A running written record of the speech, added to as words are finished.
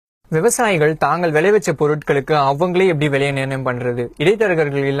விவசாயிகள் தாங்கள் விளைவிச்ச பொருட்களுக்கு அவங்களே எப்படி விலையை நிர்ணயம் பண்றது,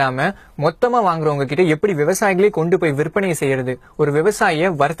 இடைத்தரகர்கள் இல்லாம மொத்தமா வாங்குறவங்க கிட்ட எப்படி விவசாயிகளே கொண்டு போய் விற்பனை செய்யறது, ஒரு விவசாயியை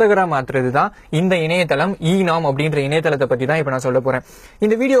வர்த்தகரா மாத்துறது தான் இந்த இணையதளம் ஈனாம் அப்படின்ற இணையதளத்தை பத்தி தான் இப்ப நான் சொல்ல போறேன்.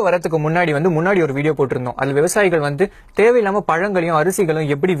 இந்த வீடியோ வரதுக்கு முன்னாடி ஒரு வீடியோ போட்டிருந்தோம். அதுல விவசாயிகள் தேவையில்லாம பழங்களையும் அரிசிகளும்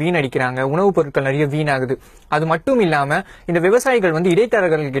எப்படி வீணடிக்கிறாங்க, உணவுப் பொருட்கள் நிறைய வீணாகுது. அது மட்டும் இல்லாம இந்த விவசாயிகள்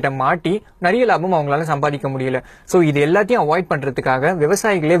இடைத்தரகர்கள் கிட்ட மாட்டி நிறைய லாபம் அவங்களால சம்பாதிக்க முடியல. சோ இது எல்லாத்தையும் அவாய்ட் பண்றதுக்காக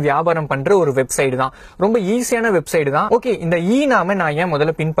விவசாயிகளே வியாபாரம் பண்ற ஒரு வெப்சைட் தான். ரொம்ப ஈஸியான வெப்சைட் தான். ஓகே, இந்த ஈனாம நான் ஏன்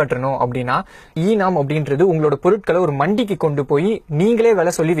முதல்ல பின்பற்றணும் அப்படின்னா, ஈனாம் அப்படின்றது உங்களோட பொருட்களை ஒரு மண்டிக்கு கொண்டு போய் நீங்களே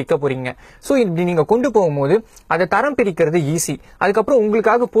விலை சொல்லி விற்க போறீங்க. சோ இப்படி நீங்க கொண்டு போகும்போது அதை தரம் பிரிக்கிறது ஈஸி. அதுக்கப்புறம்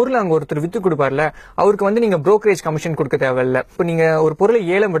உங்களுக்காக பொருள் அங்க ஒருத்தர் வித்து கொடுப்பார்ல, அவருக்கு நீங்க புரோக்கரேஜ் கமிஷன் கொடுக்க தேவையில்ல. இப்போ நீங்க ஒரு பொருளை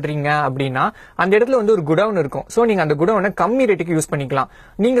ஏலம் விடுறீங்க அப்படின்னா அந்த இடத்துல ஒரு குடவுன் இருக்கும். சோ நீங்க அந்த குடவுனை கம்மி ரேட்டுக்கு யூஸ் பண்ணிக்கலாம்.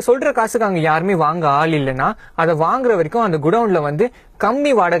 நீங்க சொல்ற காசுக்கு அங்க யாருமே வாங்க ஆள் இல்லைன்னா அதை வாங்குற வரைக்கும் அந்த குடவுன்ல கம்மி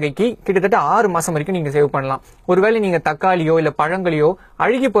வாடகைக்கு கிட்டத்தட்ட 6 மாசம் வரைக்கும் நீங்க சேவ் பண்ணலாம். ஒருவேளை நீங்க தக்காளியோ இல்ல பழங்களையோ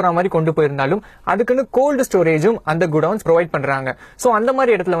அழுகி போற மாதிரி கொண்டு போயிருந்தாலும் அதுக்குன்னு கோல்டு ஸ்டோரேஜும் அந்த குடவுன்ஸ் ப்ரொவைட் பண்றாங்க. சோ அந்த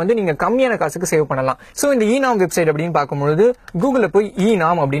மாதிரி இடத்துல நீங்க கம்மியான காசுக்கு சேவ் பண்ணலாம். சோ இந்த ஈனாம் வெப்சைட் அப்படின்னு பார்க்கும்போது கூகுள்ல போய்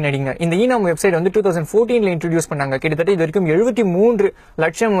ஈனாம் அப்படின்னு அடிங்க. இந்த ஈனாம் வெப்சைட் 2014 இன்ட்ரோடியூஸ் பண்ணாங்க. கிட்டத்தட்ட இது வரைக்கும் 73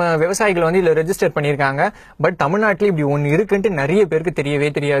 லட்சம் விவசாயிகள் இதுல ரெஜிஸ்டர் பண்ணிருக்காங்க. பட் தமிழ்நாட்டில் இப்படி ஒன்னு இருக்குன்ட்டு நிறைய பேருக்கு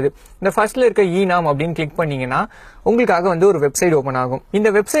தெரியவே தெரியாது. இந்த ஃபர்ஸ்ட்ல இருக்க ஈனாம் அப்படின்னு கிளிக் பண்ணீங்கன்னா உங்களுக்காக ஒரு வெப்சைட் ஓபன் ஆகும். இந்த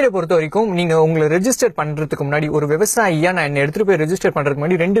வெப்சைட்டை பொறுத்த வரைக்கும் நீங்க உங்களை ரெஜிஸ்டர் பண்றதுக்கு முன்னாடி, ஒரு விவசாயியா நான் என்ன எடுத்துட்டு போய் ரெஜிஸ்டர் பண்றதுக்கு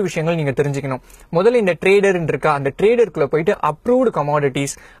முன்னாடி 2 விஷயங்கள் நீங்க தெரிஞ்சுக்கணும். முதல்ல இந்த ட்ரேடர் இருக்கா, அந்த ட்ரேடருக்குள்ள போயிட்டு அப்ரூவ்டு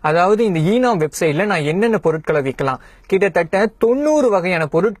கமாடிட்டிஸ், அதாவது இந்த ஈனாம் வெப்சைட்ல நான் என்னென்ன பொருட்களை விற்கலாம், கிட்டத்தட்ட 90 வகையான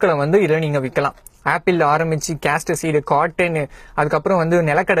பொருட்களை இதுல நீங்க விற்கலாம். ஆப்பிள் ஆரம்பிச்சு கேஸ்டர் சீடு, காட்டன், அதுக்கப்புறம்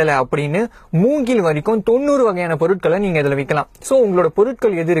நிலக்கடலை அப்படின்னு மூங்கில் வரைக்கும் 90 வகையான பொருட்களை நீங்க இதுல விற்கலாம். சோ உங்களோட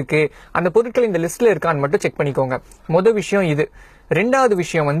பொருட்கள் எது இருக்கு, அந்த பொருட்கள் இந்த லிஸ்ட்ல இருக்கான்னு மட்டும் செக் பண்ணிக்கோங்க. முதல் விஷயம் இது. ரெண்டாவது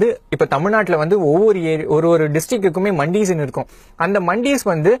விஷயம் இப்ப தமிழ்நாட்டுல ஒரு டிஸ்ட்ரிக்ட்டுக்குமே மண்டீஸ் இருக்கும். அந்த மண்டீஸ்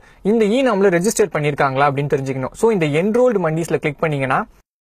இந்த ஈனாம்ல ரெஜிஸ்டர் பண்ணிருக்காங்களா அப்படின்னு தெரிஞ்சுக்கணும். சோ இந்த என்ரோல்டு மண்டீஸ்ல கிளிக் பண்ணீங்கன்னா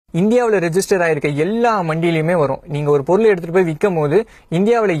இந்தியாவில் ரெஜிஸ்டர் ஆயிருக்க எல்லா மண்டியிலுமே வரும். நீங்க ஒரு பொருளை எடுத்துட்டு போய் விற்கும் போது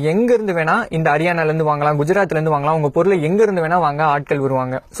இந்தியாவில் எங்க இருந்து வேணா, இந்த ஹரியானால இருந்து வாங்கலாம், குஜராத்ல இருந்து வாங்கலாம், உங்க பொருளை எங்க இருந்து வேணா வாங்க ஆட்கள்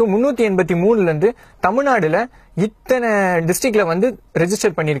வருவாங்க. சோ 383 இருந்து தமிழ்நாடுல இத்தனை டிஸ்ட்ரிக்ட்ல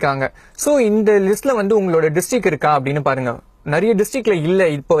ரெஜிஸ்டர் பண்ணிருக்காங்க. சோ இந்த லிஸ்ட்ல உங்களோட டிஸ்ட்ரிக்ட் இருக்கா அப்படின்னு பாருங்க. நிறைய டிஸ்ட்ரிக்ட்ல இல்ல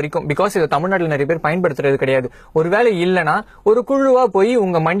இப்போ வரைக்கும், பிகாஸ் இதை தமிழ்நாட்டில் நிறைய பேர் பயன்படுத்துறது கிடையாது. ஒருவேளை இல்லைன்னா ஒரு குழுவா போய்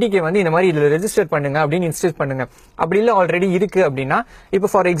உங்க மண்டிக்கு இந்த மாதிரி இதுல ரெஜிஸ்டர் பண்ணுங்க அப்படின்னு இன்ஸ்டிட் பண்ணுங்க. அப்படி இல்ல ஆல்ரெடி இருக்கு அப்படின்னா, இப்போ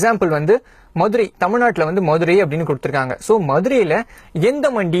ஃபார் எக்ஸாம்பிள் மதுரை, தமிழ்நாட்டுல மதுரை அப்படின்னு கொடுத்திருக்காங்க. சோ மதுரையில எந்த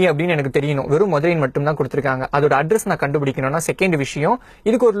மண்டி அப்படின்னு எனக்கு தெரியணும். வெறும் மதுரைன்னு மட்டும் தான் கொடுத்திருக்காங்க. அதோட அட்ரஸ் நான் கண்டுபிடிக்கணும்னா செகண்ட் விஷயம்,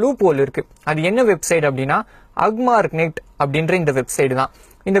 இதுக்கு ஒரு லூப் ஹோல் இருக்கு. அது என்ன வெப்சைட் அப்படின்னா அக்மார்க்நெட் அப்படின்ற இந்த வெப்சைட் தான்.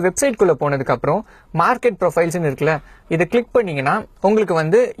 இந்த வெப்சைட் குள்ள போனதுக்கு அப்புறம் மார்க்கெட் ப்ரொஃபைல்ஸ் இருக்குல்ல, இதை கிளிக் பண்ணீங்கன்னா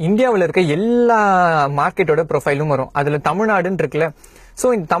உங்களுக்கு இந்தியாவில் இருக்க எல்லா மார்க்கெட்டோட ப்ரொஃபைலும் வரும். அதுல தமிழ்நாடுன்னு இருக்குல்ல, சோ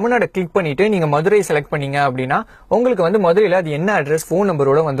இந்த தமிழ்நாடு கிளிக் பண்ணிட்டு நீங்க மதுரை செலக்ட் பண்ணீங்க அப்படின்னா உங்களுக்கு மதுரையில அது என்ன அட்ரஸ், போன்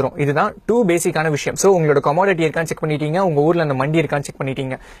நம்பரோட வந்துடும். இதுதான் 2 பேசிக்கான விஷயம். சோ உங்களோட கமாடிட்டி இருக்கான்னு செக் பண்ணிட்டீங்க, உங்க ஊர்ல அந்த மண்டி இருக்கான்னு செக்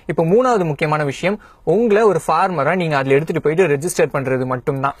பண்ணிட்டீங்க. இப்போ 3வது முக்கியமான விஷயம், உங்களை ஒரு ஃபார்மரா நீங்க அதுல எடுத்துட்டு போயிட்டு ரெஜிஸ்டர் பண்றது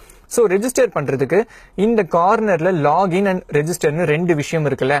மட்டும்தான். சோ ரெஜிஸ்டர் பண்றதுக்கு இந்த கார்னர்ல லாகின் அண்ட் ரெஜிஸ்டர்னு 2 விஷயம்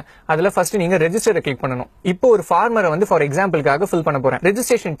இருக்குல்ல, அதுல ஃபர்ஸ்ட் நீங்க ரெஜிஸ்டரை கிளிக் பண்ணணும். இப்போ ஒரு ஃபார்மரை ஃபார் எக்ஸாம்பிளுக்காக ஃபில் பண்ண போறேன்.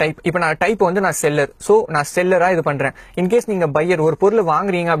 ரெஜிஸ்ட்ரேஷன் டைப், இப்போ நான் டைப் நான் செல்லர். சோ நான் செல்லரா இது பண்றேன். இன்கேஸ் நீங்க பையர் ஒரு பொருள்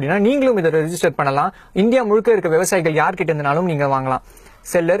வாங்குறீங்க அப்படின்னா நீங்களும் இதை ரெஜிஸ்டர் பண்ணலாம். இந்தியா முழுக்க இருக்க விவசாயிகள் யார்கிட்ட இருந்தாலும் நீங்க வாங்கலாம்.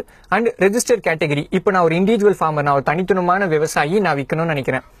 செல்லர் அண்ட் ரெஜிஸ்டர் கேட்டகரி, இப்போ நான் ஒரு இண்டிவிஜுவல் ஃபார்மர், நான் ஒரு தனித்துவமான விவசாயி, நான் விற்கணும்னு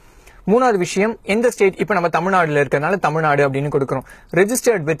நினைக்கிறேன். 3வது விஷயம், எந்த ஸ்டேட், இப்ப நம்ம தமிழ்நாடுல இருக்கிறதுனால தமிழ்நாடு அப்படின்னு கொடுக்குறோம்.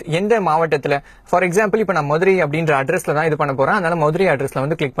 ரெஜிஸ்டர்ட் வித், எந்த மாவட்டத்துல, ஃபார் எக்ஸாம்பிள் இப்ப நான் மதுரை அப்படின்ற அட்ரஸ்ல தான் இது பண்ண போறேன். அதனால மதுரை அட்ரஸ்ல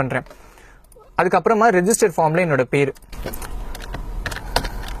கிளிக் பண்றேன். அதுக்கப்புறமா ரெஜிஸ்டர் ஃபார்ம்ல என்னோட பேர்.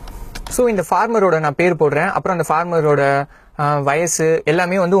 சோ இந்த ஃபார்மரோட நான் பேர் போடுறேன். அப்புறம் அந்த ஃபார்மரோட வயசு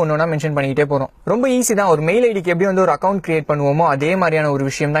எல்லாமே ஒன்னொன்னா மென்ஷன் பண்ணிக்கிட்டே போறோம். ரொம்ப ஈஸி தான். ஒரு மெயில் ஐடிக்கு எப்படி ஒரு அக்கௌண்ட் கிரியேட் பண்ணுவோமோ அதே மாதிரியான ஒரு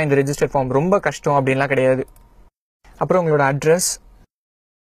விஷயம் தான் இந்த ரெஜிஸ்டர் ஃபார்ம். ரொம்ப கஷ்டம் அப்படின்லாம் கிடையாது. அப்புறம் உங்களோட அட்ரஸ்,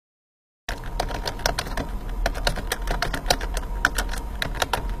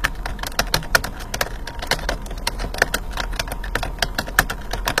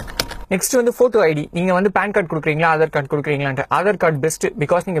 நெக்ஸ்ட் போட்டோ ஐடி. நீங்க பேன் கார்டு கொடுக்குறீங்களா, ஆதார் கார்டு கொடுக்குறீங்களா? ஆதார் கார்டு பெஸ்ட்,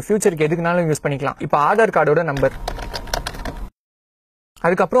 பிகாஸ் நீங்க ஃபியூச்சருக்கு எதுக்குனாலும் யூஸ் பண்ணிக்கலாம். இப்போ ஆதார் கார்டோட நம்பர்,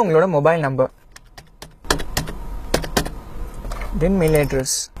 அதுக்கப்புறம் உங்களோட மொபைல் நம்பர், தென் மெயில்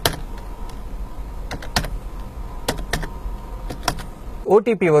அட்ரஸ்,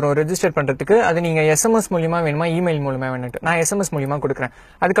 ஓடிபி வரும் ரெஜிஸ்டர் பண்றதுக்கு. அது நீங்க SMS மூலமா வேணுமா, இமெயில் மூலமா வேணுட்டு, நான் SMS மூலமா கொடுக்குறேன்.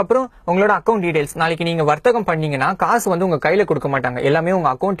 அதுக்கப்புறம் உங்களோட அக்கௌண்ட் டீடைல்ஸ். நாளைக்கு நீங்க வர்த்தகம் பண்ணீங்கன்னா காசு உங்க கையில கொடுக்க மாட்டாங்க, எல்லாமே உங்க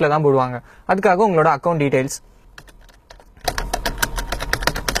அக்கௌண்ட்ல தான் போடுவாங்க. அதுக்காக உங்களோட அக்கௌண்ட் டீடைல்ஸ்,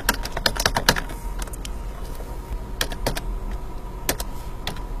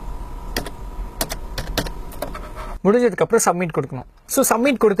 முடிஞ்சதுக்கு அப்புறம் சப்மிட் கொடுக்கணும். ஸோ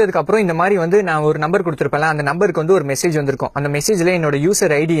சப்மிட் கொடுத்ததுக்கு அப்புறம் இந்த மாதிரி வந்து நான் ஒரு நம்பர் கொடுத்துருப்பேன், அந்த நம்பருக்கு வந்து ஒரு மெசேஜ் வந்திருக்கும். அந்த மெசேஜ்ல என்னோட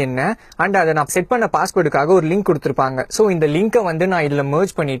யூசர் ஐடி என்ன அண்ட் அதை நான் செட் பண்ண பாஸ்வேர்டுக்காக ஒரு லிங்க் கொடுத்துருப்பாங்க. ஸோ இந்த லிங்கை வந்து நான் இதுல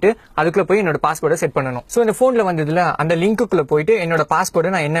மெர்ஜ் பண்ணிட்டு அதுக்குள்ள போய் என்னோட பாஸ்வேர்டை செட் பண்ணணும். ஸோ இந்த போன்ல வந்ததுல அந்த லிங்க்குள்ள போயிட்டு என்னோட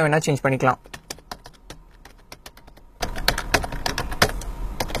பாஸ்வேர்டை நான் என்ன வேணா சேஞ்ச் பண்ணிக்கலாம்.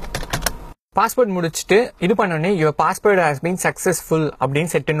 பாஸ்வேர்ட் முடிச்சுட்டு இது பண்ணோடனே your password has been successful அப்படின்னு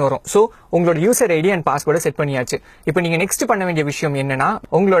செட்னு வரும். ஸோ உங்களோட யூசர் ஐடி அண்ட் பாஸ்வேர்டை செட் பண்ணியாச்சு. இப்போ நீங்க நெக்ஸ்ட் பண்ண வேண்டிய விஷயம் என்னன்னா,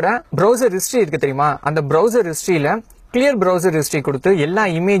 உங்களோட ப்ரௌசர் ஹிஸ்டரி இருக்கு தெரியுமா, அந்த ப்ரௌசர் ஹிஸ்டரியில கிளியர் ப்ரௌசர் ஹிஸ்டரி கொடுத்து எல்லா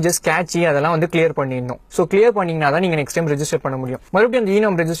இமேஜஸ் கேட்சி அதெல்லாம் வந்து கிளியர் பண்ணிடணும். ஸோ கிளியர் பண்ணீங்கன்னா தான் நீங்க நெக்ஸ்ட் டைம் ரெஜிஸ்டர் பண்ண முடியும். மறுபடியும் அந்த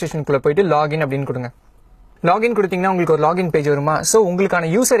ஈனம் ரெஜிஸ்ட்ரேஷனுக்குள்ள போயிட்டு லாகின் அப்படின்னு கொடுங்க. லாகின் கொடுத்தீங்கன்னா உங்களுக்கு ஒரு லாகின் பேஜ் வருமா. ஸோ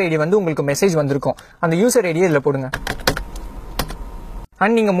உங்களுக்கான யூசர் ஐடி வந்து உங்களுக்கு மெசேஜ் வந்திருக்கும். அந்த யூசர் ஐடியை இதில் போடுங்க.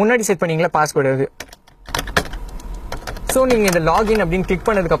 அண்ட் நீங்க முன்னாடி செட் பண்ணீங்களா பாஸ்வேர்டு அது. ஸோ நீங்க இந்த லாகின் அப்படின்னு கிளிக்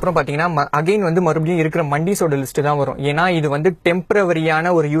பண்ணதுக்கு அப்புறம் பாத்தீங்கன்னா அகைன் வந்து மறுபடியும் இருக்கிற மண்டிஸோட லிஸ்ட் தான் வரும். ஏன்னா இது வந்து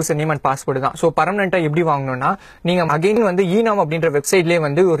டெம்பரவரியான ஒரு யூசர் நேம் அண்ட் பாஸ்வேர்டு தான். ஸோ பர்மனெண்டா எப்படி வாங்கணும்னா, நீங்க அகைன் வந்து ஈனாம் அப்படின்ற வெப்சைட்லேயே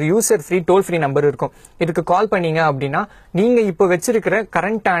வந்து ஒரு user free toll free number இருக்கும். இதுக்கு கால் பண்ணீங்க அப்படின்னா நீங்க இப்போ வச்சிருக்கிற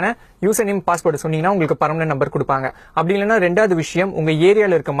கரண்டான யூசர் நேம் பாஸ்வேர்டு சொன்னீங்கன்னா உங்களுக்கு பர்மனன்ட் நம்பர் கொடுப்பாங்க. அப்படி இல்லைன்னா ரெண்டாவது விஷயம், உங்க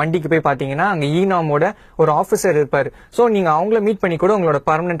ஏரியால இருக்க மண்டிக்கு போய் பாத்தீங்கன்னா அங்க ஈனாமோட ஒரு ஆஃபீஸர் இருப்பாரு. ஸோ நீங்க அவங்கள மீட் பண்ணி கூட உங்களோட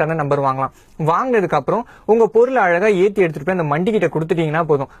பர்மனன்டான நம்பர் வாங்கலாம். வாங்கினதுக்கு அப்புறம் உங்க பொருளை அழகா ஏத்தி எடுத்துட்டு போய் அந்த மண்டி கிட்ட கொடுத்துட்டீங்கன்னா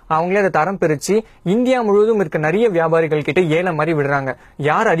போதும். அவங்களே அதை தரம் பிரிச்சு இந்தியா முழுவதும் இருக்க நிறைய வியாபாரிகள் கிட்ட ஏலம் மாதிரி விடுறாங்க.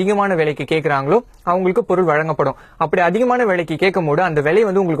 யார் அதிகமான விலைக்கு கேட்கறாங்களோ அவங்களுக்கு பொருள் வழங்கப்படும். அப்படி அதிகமான விலைக்கு கேட்கும் போது அந்த விலை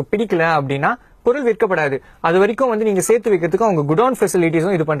வந்து உங்களுக்கு பிடிக்கல அப்படின்னா பொருள் விற்கப்படாது. அது வரைக்கும் வந்து நீங்க சேர்த்து வைக்கிறதுக்கு அவங்க குடவுன்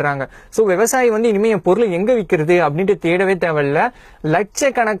ஃபெசிலிட்டிஸும் இது பண்றாங்க. சோ விவசாயி வந்து இனிமே என் பொருளை எங்க விற்கிறது அப்படின்ட்டு தேடவே தேவையில்ல.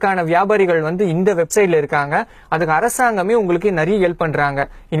 லட்சக்கணக்கான வியாபாரிகள் வந்து இந்த வெப்சைட்ல இருக்காங்க. அதுக்கு அரசாங்கமே உங்களுக்கு நிறைய ஹெல்ப் பண்றாங்க.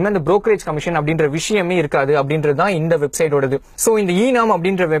 இனிமே இந்த புரோக்கரேஜ் கமிஷன் அப்படின்ற விஷயமே இருக்காது அப்படின்றதுதான் இந்த வெப்சைட்டோடது. சோ இந்த ஈனாம்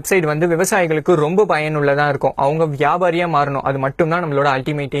அப்படின்ற வெப்சைட் வந்து விவசாயிகளுக்கு ரொம்ப பயனுள்ளதா இருக்கும். அவங்க வியாபாரியா மாறணும், அது மட்டும் தான் நம்மளோட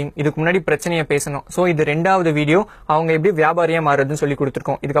அல்டிமேட் எய்ம். இதுக்கு முன்னாடி பிரச்சனையை பேசணும். சோ இது ரெண்டாவது வீடியோ, அவங்க எப்படி வியாபாரியா மாறுறதுன்னு சொல்லி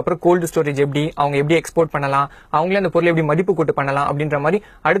கொடுத்துருக்கோம். இதுக்கப்புறம் கோல்டு ஸ்டோரேஜ் எப்படி, அவங்க எப்படி எக்ஸ்போர்ட் பண்ணலாம், அவங்களே அந்த பொருளை எப்படி மதிப்பு கூட்டு பண்ணலாம் அப்படின்ற மாதிரி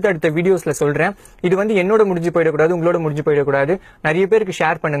அடுத்தடுத்த வீடியோஸ்ல சொல்றேன். இது வந்து என்னோட முடிஞ்சு போயிடக்கூடாது, உங்களோட முடிஞ்சு போயிடக்கூடாது. நிறைய பேருக்கு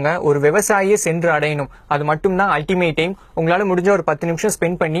ஷேர் பண்ணுங்க. ஒரு விவசாயியை சென்று அடையணும், அது மட்டும் தான் அல்டிமேட் டைம். உங்களால முடிஞ்ச ஒரு 10 நிமிஷம்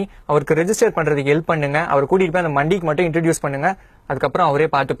ஸ்பெண்ட் பண்ணி அவருக்கு ரெஜிஸ்டர் பண்றதுக்கு ஹெல்ப் பண்ணுங்க. அவர் கூட்டிட்டு போய் அந்த மண்டிக்கு மட்டும் இன்ட்ரடியூஸ் பண்ணுங்க. அதுக்கப்புறம் அவரே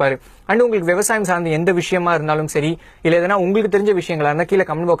பார்த்துப்பாரு. அண்ட் உங்களுக்கு விவசாயம் சார்ந்த எந்த விஷயமா இருந்தாலும் சரி, இல்ல எதனா உங்களுக்கு தெரிஞ்ச விஷயங்களா இருந்தா கீழே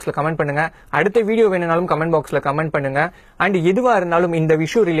கமெண்ட் பாக்ஸ்ல கமெண்ட் பண்ணுங்க. அடுத்த வீடியோ வேணும்னாலும் கமெண்ட் பாக்ஸ்ல கமெண்ட் பண்ணுங்க. அண்ட் எதுவா இருந்தாலும் இந்த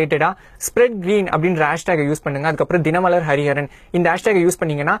விஷயம் ரிலேட்டடா ஸ்ப்ரெட் கிரீன் அப்படின்ற ஹேஷ்டேக் யூஸ் பண்ணுங்க. அதுக்கப்புறம் தினமலர் ஹரிஹரன் இந்த ஹேஷ்டேக் யூஸ்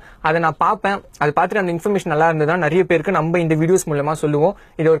பண்ணீங்கன்னா அதை நான் பார்ப்பேன். அதை பார்த்துட்டு அந்த இன்ஃபர்மேஷன் நல்லா இருந்ததா நிறைய பேருக்கு நம்ம இந்த வீடியோஸ் மூலமா சொல்லுவோம்.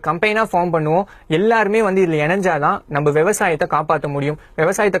 இது ஒரு கம்பெனியா ஃபார்ம் பண்ணுவோம். எல்லாருமே வந்து இதுல இணைஞ்சாதான் நம்ம விவசாயத்தை காப்பாற்ற முடியும்.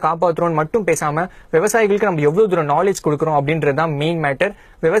 விவசாயத்தை காப்பாற்றுறோம் மட்டும் பேசாம விவசாயிகளுக்கு நம்ம எவ்வளவு தூரம் நாலேஜ் கொடுக்குறோம் அப்படின்றதுதான் மெயின் மேட்டர்.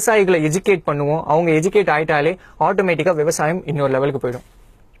 விவசாயிகளை எஜுகேட் பண்ணுவோம். அவங்க எஜுகேட் ஆயிட்டாலே ஆட்டோமேட்டிக்கா விவசாயம் இன்னொரு லெவலுக்கு போயிடும்.